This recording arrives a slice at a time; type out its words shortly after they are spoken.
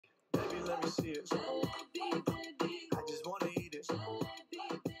let me see it. I just wanna eat it.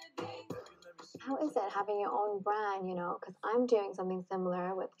 How is it having your own brand, you know? Because I'm doing something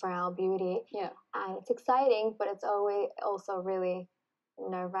similar with Faryal Beauty. Yeah. And it's exciting, but it's always also really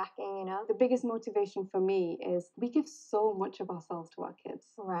nerve-wracking, you know? The biggest motivation for me is we give so much of ourselves to our kids.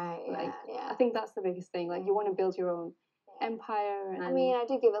 Right, Like, yeah. I think that's the biggest thing. Like, you want to build your own empire. And I mean, I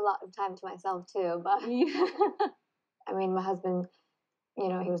do give a lot of time to myself too, but yeah. I mean, my husband, you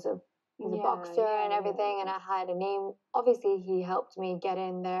know, he's a boxer and everything, and I had a name. Obviously, he helped me get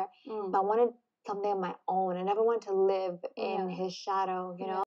in there, but I wanted something of my own. I never wanted to live in his shadow, you know?